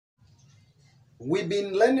We've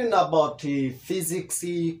been learning about physics,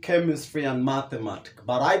 chemistry, and mathematics.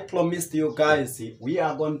 But I promised you guys we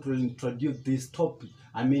are going to introduce this topic,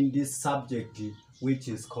 this subject, which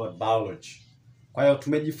is called biology. Kwa hiyo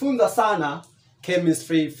tumejifunza sana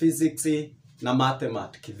chemistry, physics, na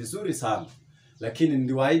mathematics. Vizuri sana. Lakini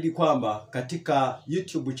niliwaahidi kwamba katika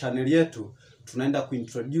YouTube channel yetu tunaenda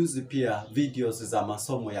kuintroduce pia videos za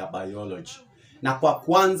masomo ya biology. Na kwa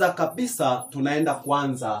kwanza kabisa tunaenda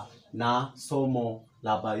kuanza na somo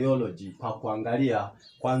la biology kwa kuangalia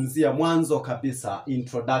kuanzia mwanzo kabisa,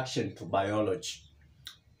 introduction to biology.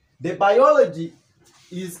 The biology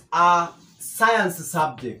is a science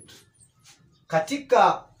subject.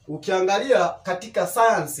 Ukiangalia katika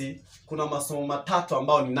science kuna masomo matatu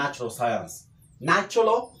ambao ni natural science.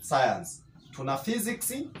 Natural science. Tuna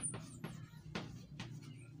physics,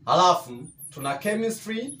 halafu tuna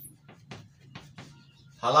chemistry,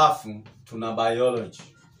 halafu tuna biology.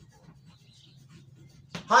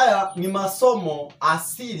 Haya ni masomo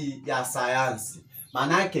asili ya sayansi.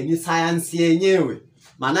 Manake ni sayansi yenyewe.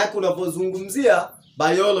 Manake unapozungumzia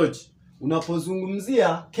biology,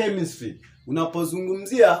 unapozungumzia chemistry,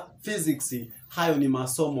 unapozungumzia physics, hayo ni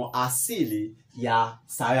masomo asili ya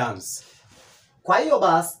sayansi. Kwa hiyo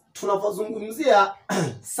basi tunapozungumzia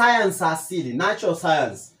science asili, natural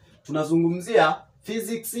science, tunazungumzia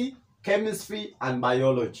physics, chemistry and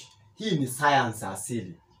biology. Hii ni science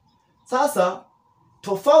asili. Sasa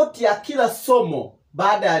tofauti ya kila somo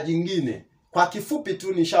baada ya jingine, kwa kifupi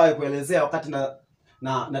tu nishawahi kuelezea wakati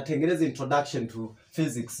natengeneza introduction to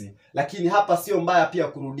physics, lakini hapa sio mbaya pia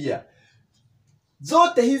kurudia.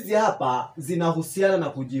 Zote hizi hapa zinahusiana na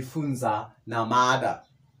kujifunza na mada.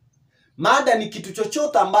 Mada ni kitu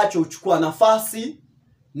chochote ambacho huchukua nafasi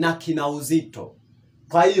na kina uzito.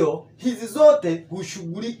 Kwa hiyo hizi zote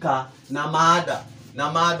hushughulika na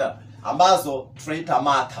mada ambazo tunaita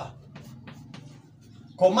matter.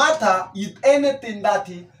 Matter is anything that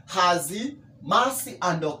has mass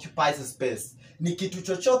and occupies space. Ni kitu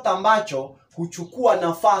chochote ambacho huchukua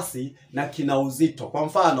nafasi na kina uzito. Kwa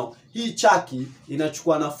mfano, hii chaki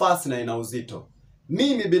inachukua nafasi na ina uzito.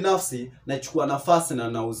 Mimi binafsi nachukua nafasi na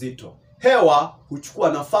ina uzito. Hewa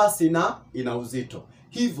huchukua nafasi na ina uzito.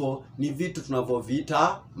 Hivyo ni vitu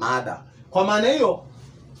tunavyoviita mada. Kwa maana hiyo,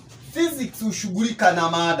 physics hushughulika na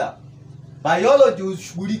mada, biology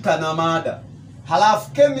hushughulika na mada,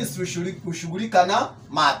 halafu chemistry hushughulika na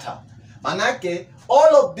matter. Manake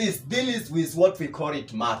all of this deals with what we call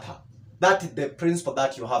it matter. That is the principle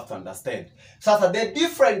that you have to understand. Sasa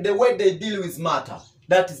the way they deal with matter,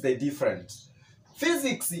 that is the difference.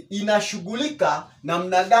 Physics inashughulika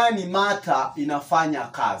namna gani matter inafanya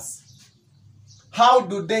kazi. How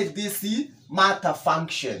do this matter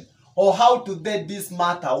function? Or how do this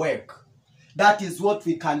matter work? That is what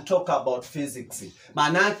we can talk about physics.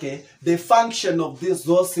 Manake the function of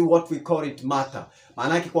those what we call it matter.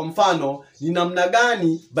 Manake kwa mfano, ni namna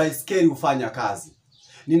gani baiskeli hufanya kazi,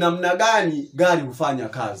 ni namna gani gari hufanya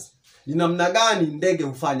kazi, ni namna gani ndege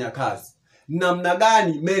hufanya kazi, ni namna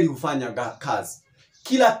gani meli hufanya kazi.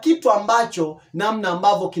 Kila kitu ambacho namna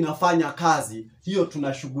ambavyo kinafanya kazi, hiyo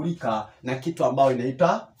tunashughulika na kitu ambao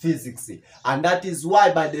inaitwa physics. And that is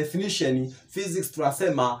why by definition physics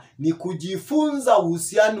tunasema ni kujifunza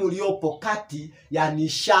uhusiano uliopo kati ya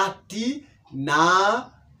nishati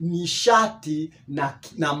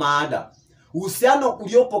na mada. Uhusiano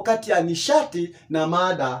uliopo kati ya nishati na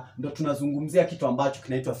mada ndo tunazungumzia kitu ambacho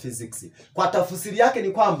kinaitwa physics. Kwa tafsiri yake ni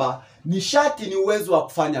kwamba nishati ni uwezo wa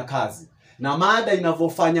kufanya kazi, na mada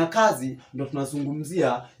inavyofanya kazi ndo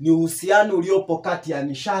tunazungumzia ni uhusiano uliopo kati ya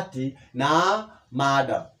nishati na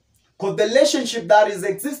mada. The relationship that is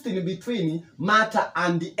existing between matter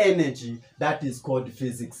and the energy, that is called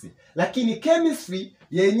physics. Lakini chemistry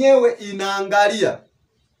yenyewe inaangalia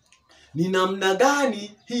ni namna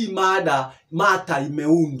gani hii matter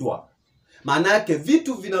imeundwa. Manake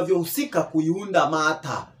vitu vinavyohusika kuiunda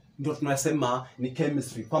matter ndio tunasema ni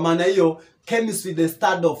chemistry. Kwa maana hiyo, chemistry the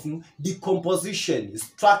study of decomposition,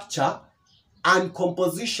 structure and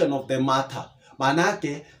composition of the matter.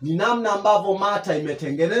 Manake ni namna ambavyo matter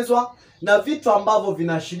imetengenezwa na vitu ambavyo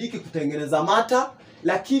vinashiriki kutengeneza matter,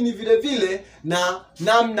 lakini vile vile na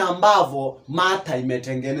namna ambavyo matter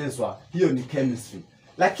imetengenezwa. Hiyo ni chemistry.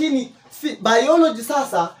 Lakini biology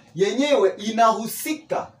sasa yenyewe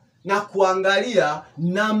inahusika na kuangalia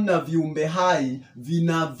namna viumbe hai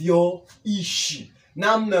vinavyoishi,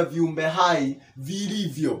 namna viumbe hai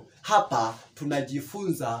vilivyo. hapa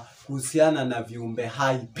tunajifunza kuhusiana na viumbe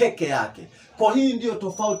hai peke yake. Kwa hii ndio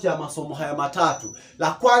tofauti ya masomo haya matatu.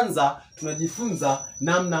 La kwanza tunajifunza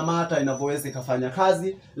namna mata inavyoweza ikafanya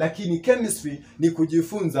kazi, lakini chemistry ni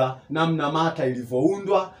kujifunza namna mata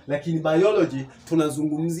ilivyoundwa, lakini biology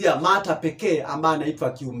tunazungumzia mata pekee ambayo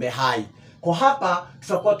inaitwa kiumbe hai. Kwa hapa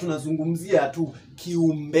tutakuwa tunazungumzia tu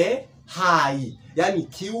kiumbe hai, yani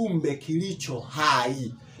kiumbe kilicho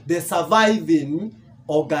hai, the surviving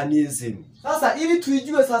organism. Sasa ili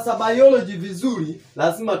tuijue sasa biology vizuri,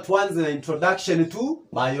 lazima tuanze na introduction to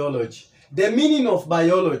biology. The meaning of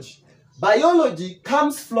biology. Biology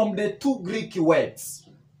comes from the two Greek words.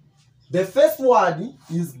 The first word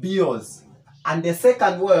is bios and the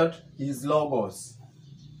second word is logos.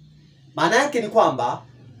 Maana yake ni kwamba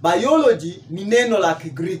biology ni neno la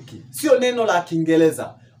Kigiriki, sio neno la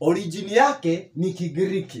Kiingereza. Origin yake ni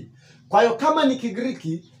Kigiriki. Kwa hiyo kama ni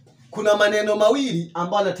Kigiriki, kuna maneno mawili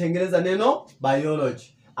ambayo yanatengeneza neno biology,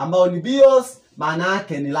 ambao ni bios, maana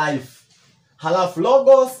yake ni life. Halafu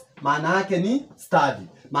logos, maana yake ni study.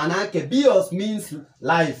 Maana yake bios means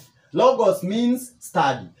life, logos means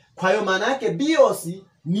study. Kwa hiyo maana yake bios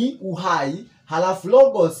ni uhai, halafu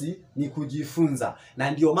logos ni kujifunza.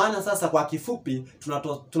 Na ndio maana sasa kwa kifupi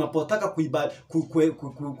tunapotaka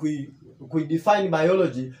kuidefine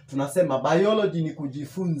biology, tunasema biology ni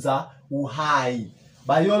kujifunza uhai.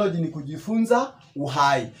 Biology ni kujifunza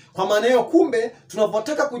uhai. Kwa maana hiyo kumbe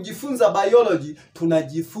tunapotaka kujifunza biology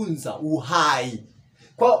tunajifunza uhai.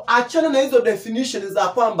 Kwa achana na hizo definitions za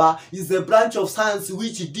kwamba is a branch of science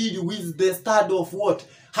which deal with the study of what.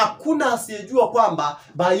 Hakuna asiyejua kwamba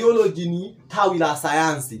biology ni tawi la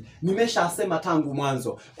sayansi. Nimeshasema tangu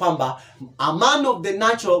mwanzo kwamba among of the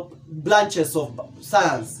natural branches of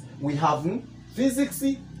science we have physics,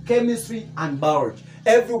 chemistry and biology.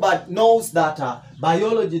 Everybody knows that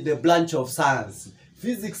biology is the branch of science,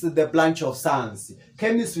 physics is the branch of science,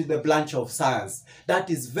 chemistry is the branch of science. That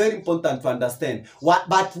is very important to understand.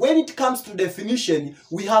 But when it comes to definition,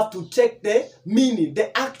 we have to take the meaning,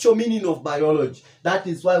 the actual meaning of biology. That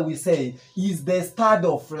is why we say is the study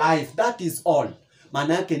of life. That is all.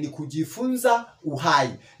 Maana yake ni kujifunza uhai.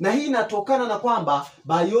 Na hii inatokana na kwamba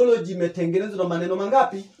biology imetengenezwa na maneno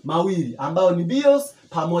mangapi? Mawili, ambao ni bios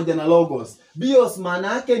pamoja na logos. Bios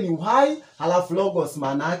maana yake ni uhai, halafu logos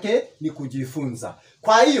maana yake ni kujifunza.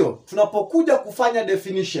 Kwa hiyo tunapokuja kufanya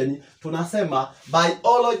definition tunasema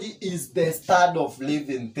biology is the study of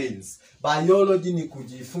living things. Biology ni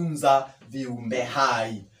kujifunza viumbe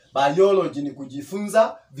hai. Biology ni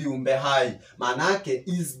kujifunza viumbe hai. Maana yake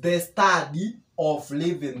is the study of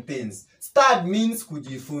living things. Study means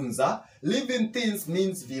kujifunza, living things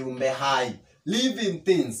means viumbe hai. Living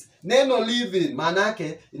things. Neno living maana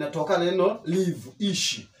yake inatokana neno live,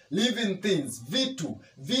 ishi. Living things,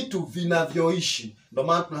 vitu vinavyoishi. Ndio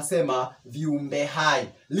maana tunasema viumbe hai.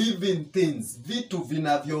 Living things, vitu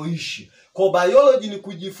vinavyoishi. Kwa biology ni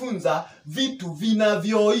kujifunza vitu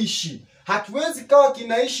vinavyoishi. Hakiwezi kawa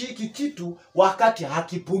kinaishi hiki kitu wakati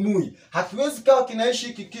hakipumui. Hakiwezi kawa kinaishi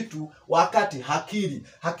hiki kitu wakati hakili.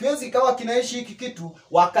 Hakiwezi kawa kinaishi hiki kitu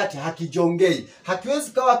wakati hakijongei.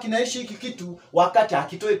 Hakiwezi kawa kinaishi hiki kitu wakati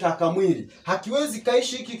hakitoi taka mwili. Hakiwezi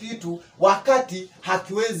kaishi hiki kitu wakati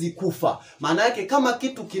hakiwezi kufa. Maana yake kama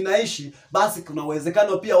kitu kinaishi, basi kuna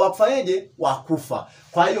uwezekano pia wa kufanyaje? Wa kufa.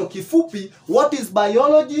 Kwa hiyo kifupi, what is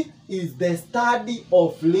biology? Is the study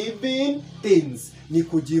of living things. Ni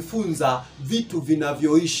kujifunza vitu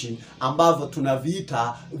vinavyoishi ambavyo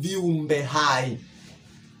tunaviita viumbe hai.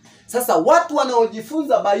 Sasa watu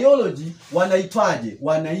wanaojifunza biology wanaitwaje?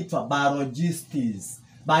 Wanaitwa biologists.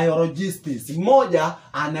 Biologists. Mmoja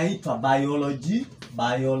anaitwa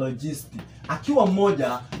biologist. Akiwa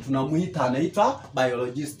mmoja tunamuita anaitwa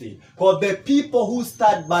biologist. For the people who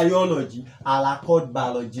study biology are called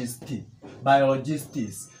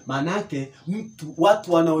biologists. Manake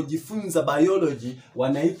watu wanaojifunza biology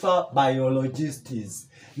wanaitwa biologists.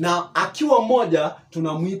 Na akiwa mmoja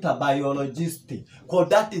tunamuita biologist. Kwa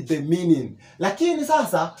that is the meaning. Lakini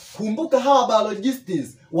sasa kumbuka hawa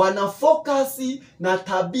biologists wana focus na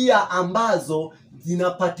tabia ambazo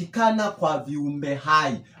zinapatikana kwa viumbe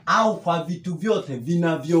hai au kwa vitu vyote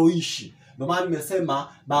vinavyoishi. Ndio maana nimesema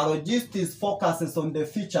biologists focuses on the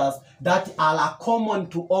features that are common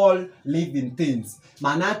to all living things.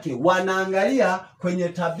 Manake wanaangalia kwenye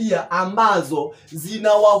tabia ambazo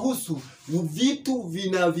zinawahusu vitu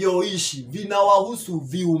vinavyoishi, vinawahusu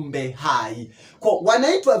viumbe hai. Kwa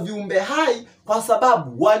wanaitwa viumbe hai kwa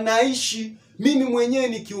sababu wanaishi. Mimi mwenyewe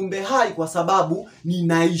ni kiumbe hai kwa sababu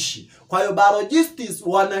ninaishi. Kwa hiyo biologists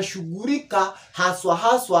wanashughulika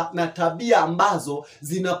haswa na tabia ambazo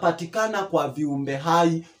zinapatikana kwa viumbe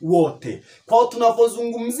hai wote. Kwa hiyo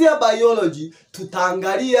tunapozungumzia biology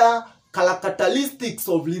tutaangalia characteristics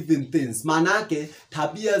of living things, manake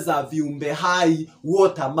tabia za viumbe hai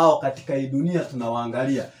wote ambao katika hii dunia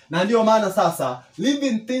tunawaangalia. Na ndio maana sasa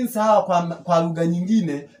living things hawa kwa lugha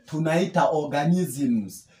nyingine tunaita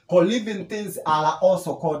organisms. Kwa living things are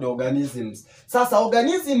also called organisms. Sasa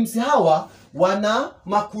organisms hawa wana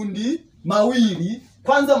makundi mawili.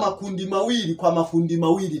 Kwanza makundi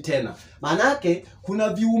mawili tena. Manake kuna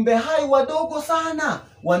viumbe hai wadogo sana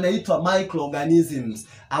wanaitwa microorganisms,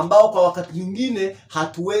 ambao kwa wakati mwingine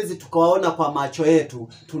hatuwezi tukawaona kwa macho yetu.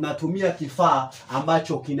 Tunatumia kifaa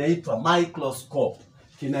ambacho kinaitwa microscope.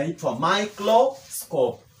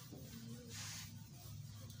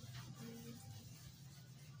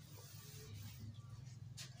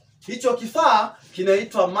 Hicho kifaa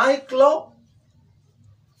kinaitwa microscope.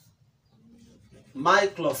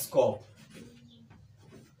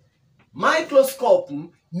 Microscope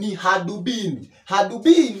ni hadubini.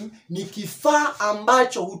 Hadubini ni kifaa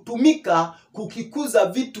ambacho hutumika kukikuza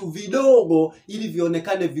vitu vidogo ili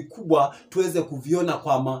vionekane vikubwa tuweze kuviona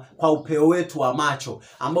kwa upeo wetu wa macho.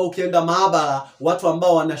 Ambao ukienda maabara, watu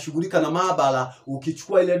ambao wanashughulika na maabara,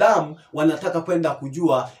 ukichukua ile damu wanataka kwenda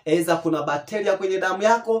kujua aidha kuna bakteria kwenye damu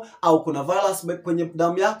yako au kuna virus kwenye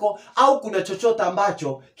damu yako au kuna chochote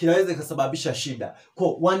ambacho kinaweza kusababisha shida.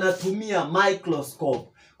 Kwa wanatumia microscope.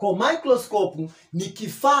 Kwa microscope ni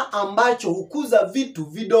kifaa ambacho hukuza vitu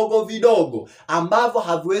vidogo ambavyo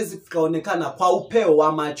haviwezi kuonekana kwa upeo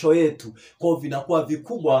wa macho yetu. Kwa vinakuwa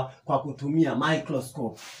vikubwa kwa kutumia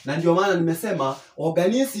microscope. Na ndio maana nimesema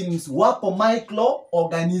organisms wapo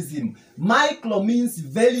microorganism. Micro means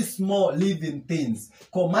very small living things.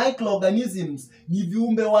 Kwa microorganisms ni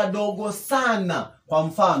viumbe wadogo sana. Kwa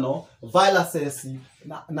mfano viruses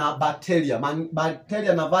na bakteria.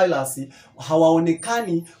 Bakteria na virusi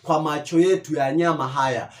hawaonekani kwa macho yetu ya nyama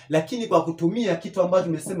haya, lakini kwa kutumia kitu ambacho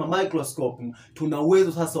tumesema microscope tuna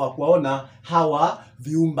uwezo sasa wa kuwaona hawa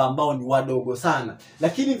viumbe ambao ni wadogo sana.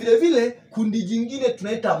 Lakini vile vile kundi jingine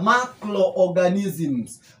tunaita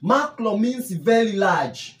macroorganisms. Macro means very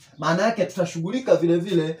large. Maana yake tutashughulika vile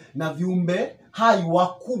vile na viumbe hai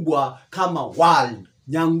wakubwa kama wali,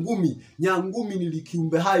 nyangumi. Nyangumi ni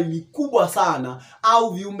kiumbe hai likubwa sana,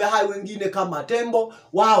 au viumbe hai wengine kama tembo,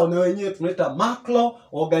 wao na wenyewe tunaita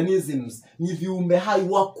macroorganisms, ni viumbe hai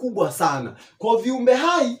wakubwa sana. Kwa viumbe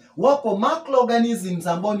hai wapo macroorganisms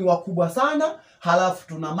ambao ni wakubwa sana, halafu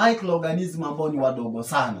tuna microorganisms ambao ni wadogo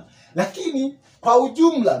sana. Lakini kwa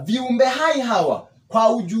ujumla viumbe hai hawa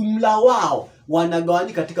kwa ujumla wao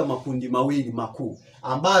wanagawanyika katika makundi mawili makuu,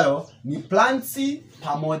 ambayo ni plants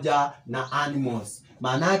pamoja na animals.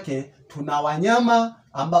 Manake tuna wanyama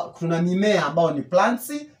tuna mimea ambao ni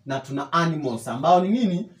plants na tuna animals ambao ni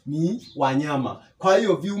nini? Ni wanyama. Kwa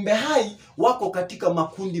hiyo viumbe hai wako katika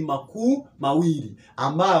makundi makuu mawili,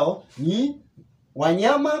 ambao ni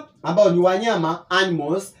wanyama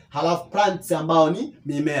animals, halafu plants ambao ni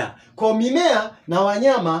mimea. Kwa mimea na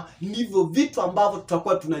wanyama ndivyo vitu ambavyo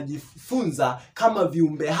tutakuwa tunajifunza kama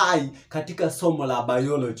viumbe hai katika somo la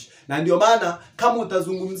biology. Na ndio maana kama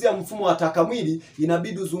utazungumzia mfumo wa takamwili,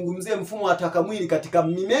 inabidi uzungumzie mfumo wa takamwili katika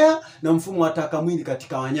mimea na mfumo wa takamwili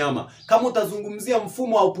katika wanyama. Kama utazungumzia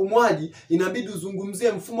mfumo wa upumuaji, inabidi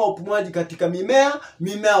uzungumzie mfumo wa upumuaji katika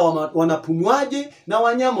mimea wanapumuaje na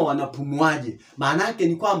wanyama wanapumuaje. Maana yake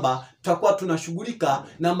ni kwamba tutakuwa tunashughulika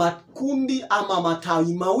na makundi ama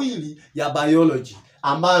matawi mawili ya biology,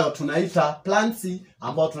 ambayo tunaita plants,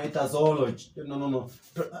 ambayo tunaita zoology.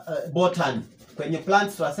 Botany. Kwenye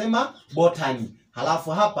plants tunasema botany,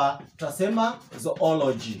 halafu hapa tutasema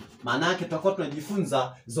zoology. Maana yake tutakuwa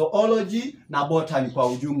tunajifunza zoology na botany kwa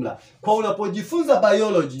ujumla. Kwa unapojifunza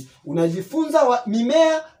biology, unajifunza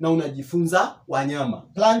mimea na unajifunza wanyama,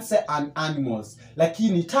 plants and animals.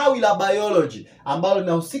 Lakini tawi la biology ambalo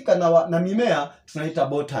linahusika na mimea tunaita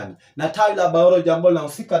botany, na tawi la biology ambalo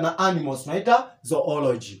linahusika na animals tunaita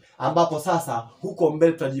zoology, ambapo sasa huko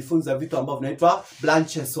mbele tutajifunza vitu ambavyo vinaitwa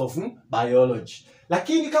branches of biology.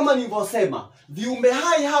 Lakini kama nilivyosema, viumbe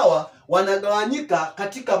hai hawa wanagawanyika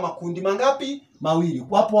katika makundi mangapi? Mawili.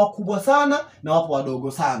 Wapo wakubwa sana na wapo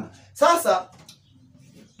wadogo sana. Sasa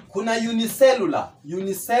kuna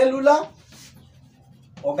unicellular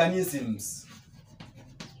organisms.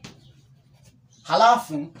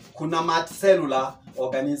 Halafu kuna multicellular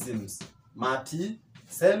organisms.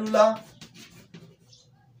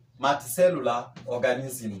 Multicellular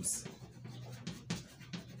organisms.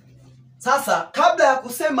 Sasa kabla ya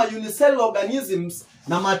kusema unicellular organisms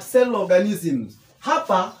na multicellular organisms,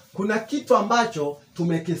 hapa kuna kitu ambacho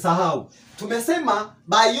tumekisahau. Tumesema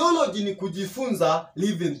biology ni kujifunza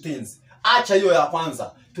living things. Acha hiyo ya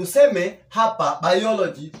kwanza. Tuseme hapa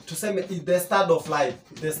biology, tuseme is the study of life.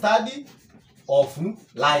 The study of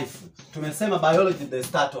life. Tumesema biology the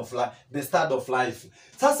study of life, the study of life.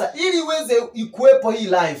 Sasa ili iweze ikuwepo hii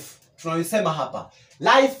life, tunayosema hapa,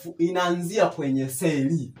 life inaanzia kwenye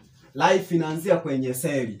seli. Life inaanzia kwenye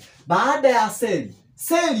seli. Baada ya seli,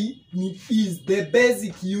 seli is the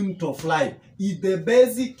basic unit of life. Is the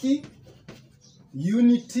basic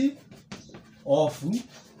unity of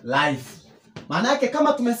life. Maana yake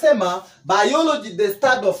kama tumesema biology the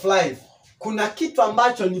study of life, kuna kitu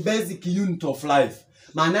ambacho ni basic unit of life.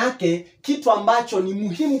 Maana yake kitu ambacho ni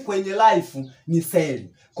muhimu kwenye life ni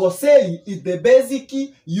seli. Kwa seli is the basic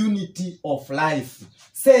unity of life.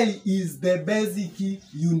 Cell is the basic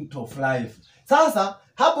unit of life. Sasa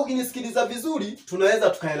hapo ukinisikiliza vizuri tunaweza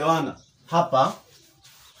tukaelewana. Hapa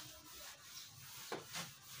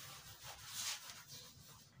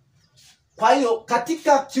kwa hiyo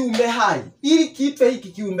katika kiumbe hai, ili kiitwe hiki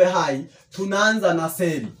kiumbe hai, tunaanza na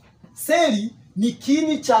seli. Seli ni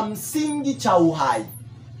kiini cha msingi cha uhai.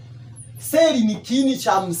 Seli ni kiini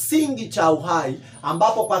cha msingi cha uhai,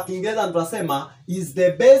 ambapo kwa Kiingereza tunasema is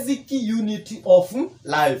the basic unit of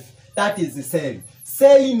life. That is the cell.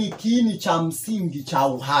 Seli ni kiini cha msingi cha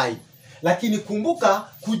uhai. Lakini kumbuka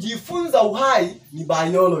kujifunza uhai ni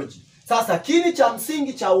biology. Sasa kiini cha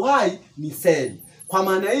msingi cha uhai ni seli. Kwa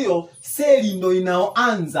maana hiyo seli ndo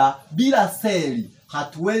inaoanza, bila seli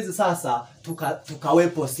hatuwezi sasa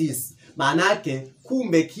tukawepo sisi. Maana yake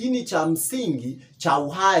kumbe kiini cha msingi cha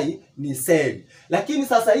uhai ni seli. Lakini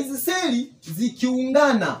sasa hizi seli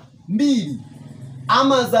zikiungana mbili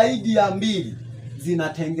ama zaidi ya mbili,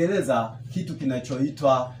 zinatengeneza kitu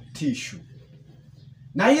kinachoitwa tissue.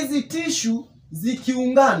 Na hizi tissue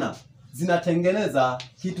zikiungana zinatengeneza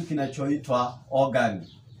kitu kinachoitwa organ.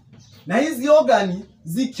 Na hizi organi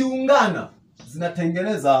zikiungana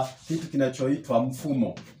zinatengeneza kitu kinachoitwa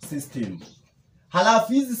mfumo, system.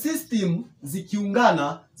 Halafu hizi system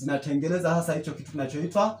zikiungana zinatengeneza hasa hicho kitu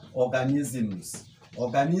kinachoitwa organisms.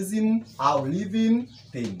 Organism au living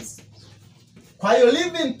things. Kwa hiyo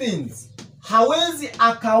living things hawezi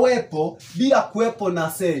akawepo bila kuwepo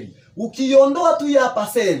na seli. Ukiondoa tu hapa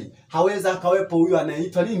seli, hawezi akawepo huyu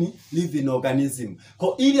anaitwa nini? Living organism.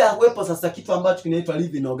 Kwa ili awepo sasa kitu ambacho kinaitwa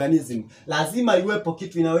living organism, lazima iwepo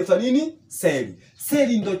kitu inayoitwa nini? Seli.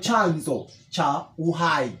 Seli ndo chanzo cha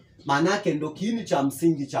uhai. Maana yake ndo kiini cha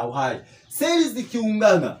msingi cha uhai. Seli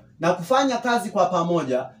zikiungana na kufanya kazi kwa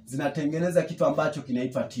pamoja zinatengeneza kitu ambacho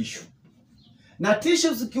kinaitwa tissue. Na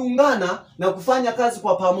tissue zikiungana na kufanya kazi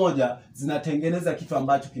kwa pamoja zinatengeneza kitu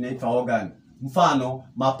ambacho kinaitwa organ. Mfano,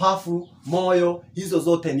 mapafu, moyo, hizo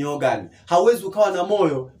zote ni organ. Hauwezi ukawa na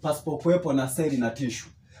moyo pasipokuwepo na seli na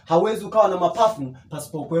tissue. Hauwezi ukawa na mapafu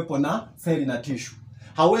pasipokuwepo na seli na tissue.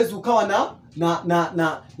 Hauwezi ukawa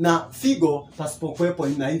na figo pasipokuwepo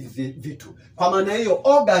na hivi vitu. Kwa maana hiyo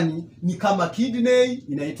organ ni kama kidney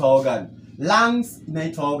inaitwa organ. Lungs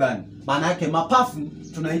inaitwa organ. Maana yake mapafu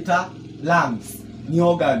tunaita lungs, ni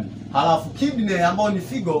organ. Halafu kidney ambao ni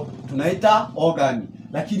figo tunaita organ.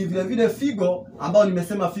 Lakini vile vile figo ambao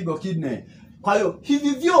nimesema figo, kidney. Kwa hiyo hivi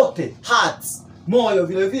vyote, hearts, moyo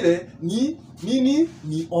vile vile ni nini?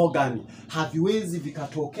 Ni organ. Haviwezi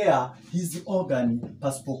vikatokea hizi organ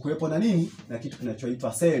pasipokuwepo na nini? Na kitu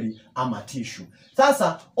kinachoitwa seli ama tissue.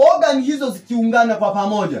 Sasa organ hizo zikiungana kwa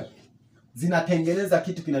pamoja zinatengeneza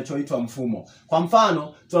kitu kinachoitwa mfumo. Kwa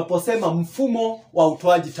mfano, tunaposema mfumo wa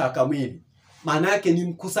utoaji taka mwili, maana yake ni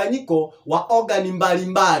mkusanyiko wa organi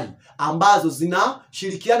mbalimbali ambazo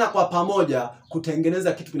zinashirikiana kwa pamoja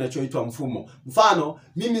kutengeneza kitu kinachoitwa mfumo. Mfano,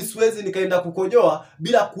 mimi siwezi nikaenda kukojoa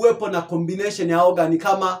bila kuwepo na combination ya organi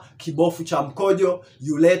kama kibofu cha mkojo,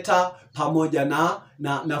 ureter pamoja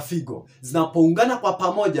na figo. Zinapoungana kwa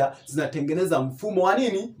pamoja zinatengeneza mfumo wa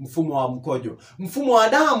nini? Mfumo wa mkojo. Mfumo wa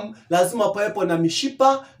damu lazima pawepo na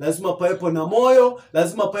mishipa, lazima pawepo na moyo,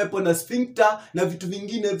 lazima pawepo na sphincter na vitu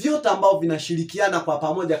vingine vyote ambavyo vinashirikiana kwa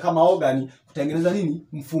pamoja kama organi kutengeneza nini?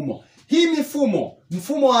 Mfumo. Hii mifumo,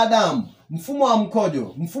 mfumo wa damu, mfumo wa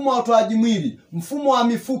mkojo, mfumo wa utoaji mwili, mfumo wa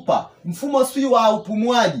mifupa, mfumo sui wa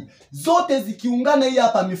upumuaji, zote zikiungana hii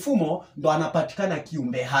hapa mifumo ndo anapatikana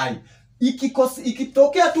kiumbe hai.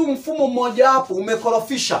 Ikitokea tu mfumo mmoja hapo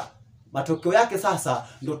umekorofisha, matokeo yake sasa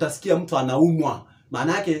ndo utasikia mtu anaumwa.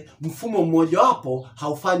 Maana yake mfumo mmoja wapo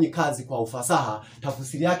haufanyi kazi kwa ufasaha.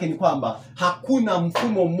 Tafsiri yake ni kwamba hakuna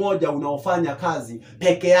mfumo mmoja unaofanya kazi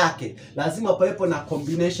peke yake. Lazima pawepo na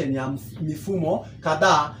combination ya mifumo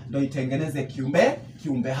kadhaa ndio itengeneze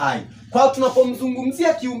kiumbe hai. Kwa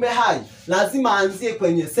tunapomzungumzia kiumbe hai, lazima aanzie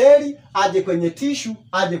kwenye seli, aje kwenye tissue,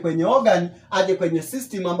 aje kwenye organ, aje kwenye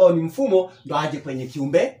system ambao ni mfumo, ndo aje kwenye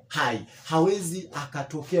kiumbe hai. Hawezi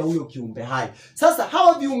akatokea huyo kiumbe hai. Sasa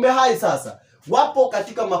hawa viumbe hai sasa wapo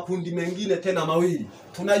katika makundi mengine tena mawili.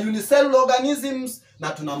 Tuna unicellular organisms na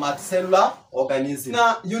tuna multicellular organisms.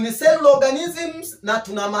 Na unicellular organisms na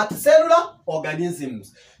tuna multicellular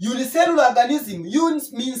organisms. Unicellular organism,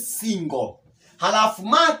 means single. Halafu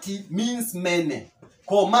multi means many.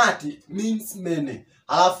 Kwa multi means many.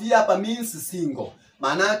 Halafu hapa means single.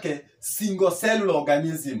 Manake single cellular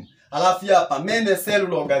organism. Halafu hapa many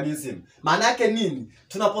cellular organism. Manake nini?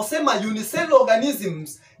 Tunaposema unicellular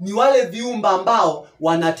organisms ni wale viumbe ambao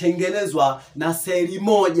wanatengenezwa na seli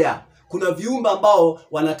moja. Kuna viumbe ambao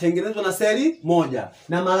wanatengenezwa na seli moja,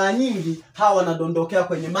 na mara nyingi hawa wanadondokea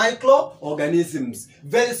kwenye microorganisms,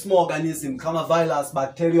 very small organism kama virus,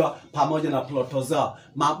 bacteria pamoja na protozoa,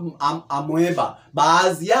 amoeba.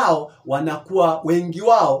 Baadhi yao wanakuwa, wengi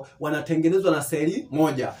wao wanatengenezwa na seli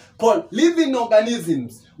moja. Called living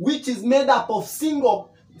organisms which is made up of single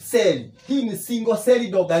cell. Hii ni single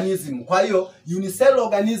celled organism. Kwa hiyo unicellular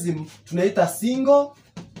organism tunaita single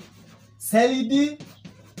celled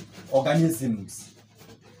organisms.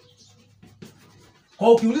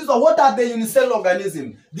 Kwa ukiulizwa what are the unicellular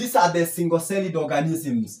organism, these are the single celled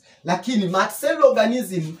organisms. Lakini multicellular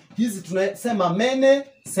organism hizi tunasema many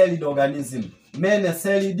celled organism, many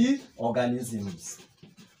celled organisms.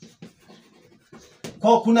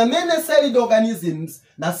 Kwa kuna many celled organisms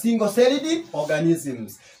na single celled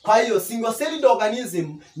organisms. Kwa hiyo single celled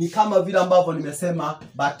organism ni kama vile ambavyo nimesema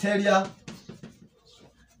bacteria,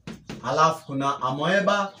 halafu kuna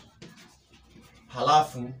amoeba,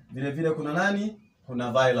 halafu vile vile kuna nani?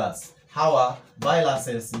 Kuna virus. Hawa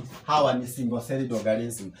viruses, hawa ni single celled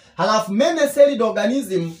organism. Halafu many celled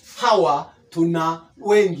organism, hawa tuna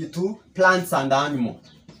wengi tu, plants and animals.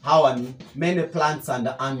 Hawa ni many plants and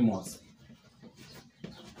animals.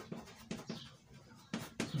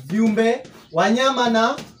 Viumbe,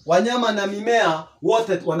 wanyama na mimea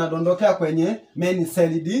wote wanadondokea kwenye many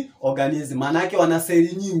celled organism. Maana yake wana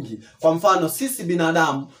seli nyingi. Kwa mfano sisi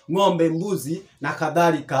binadamu, ng'ombe, mbuzi na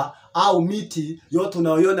kadhalika, au miti yote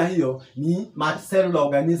unayoiona hiyo ni multicellular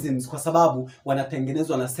organisms kwa sababu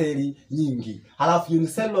wanatengenezwa na seli nyingi. Halafu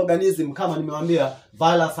unicellular organism kama nimewambia,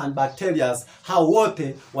 virus and bacteria, hao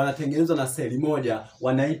wote wanatengenezwa na seli moja,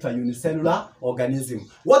 wanaitwa unicellular organism.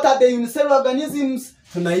 What are the unicellular organisms?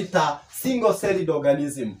 Tunaita single celled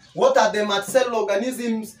organism. What are the multicellular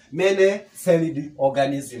organisms? Many celled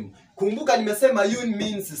organism. Kumbuka nimesema un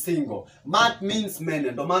means single, mat means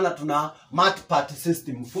many. Ndio maana tuna multi-part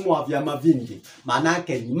system, mfumo wa vyama vingi. Maana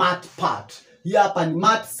yake ni multi-part. Hii hapa ni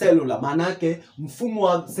multicellular, maana yake mfumo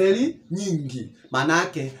wa seli nyingi. Maana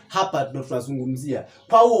yake hapa ndio tunazungumzia.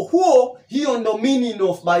 Kwa hiyo ndio meaning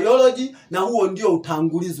of biology, na huo ndio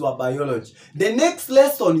utangulizi wa biology. The next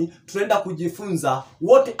lesson tunaenda kujifunza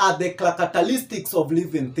what are the characteristics of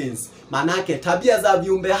living things. Maana yake tabia za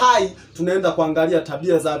viumbe hai, tunaenda kuangalia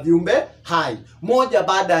tabia za viumbe hai moja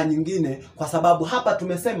baada ya nyingine, kwa sababu hapa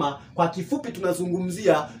tumesema kwa kifupi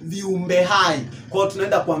tunazungumzia viumbe hai. Kwa hiyo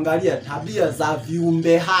tunaenda kuangalia tabia za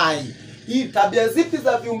viumbe hai. Hii tabia zipi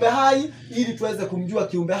za viumbe hai ili tuweze kumjua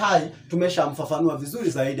kiumbe hai, tumeshamfafanua vizuri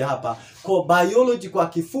zaidi hapa. Kwa biology kwa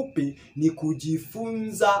kifupi ni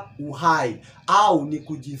kujifunza uhai, au ni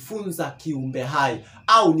kujifunza kiumbe hai,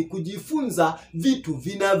 au ni kujifunza vitu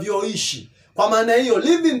vinavyoishi. Kwa maana hiyo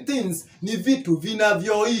living things ni vitu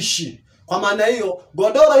vinavyoishi. Kwa maana hiyo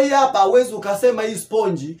godoro hii hapa hauwezi ukasema hii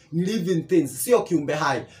sponge ni living things, sio kiumbe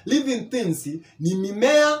hai. Living things ni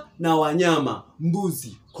mimea na wanyama,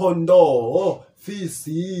 mbuzi, kondoo,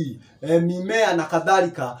 fisi, mimea na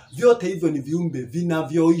kadhalika. Vyote hivyo ni viumbe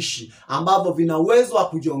vinavyoishi, ambavyo vina uwezo wa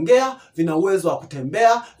kujongea, vina uwezo wa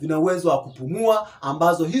kutembea, vina uwezo wa kupumua,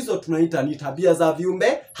 ambazo hizo tunaita ni tabia za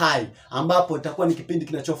viumbe hai. Ambapo itakuwa ni kipindi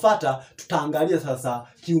kinachofuata, tutaangalia sasa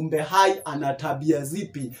kiumbe hai ana tabia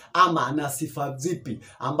zipi ama ana sifa zipi,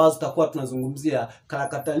 ambazo tutakuwa tunazungumzia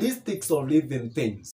characteristics of living things.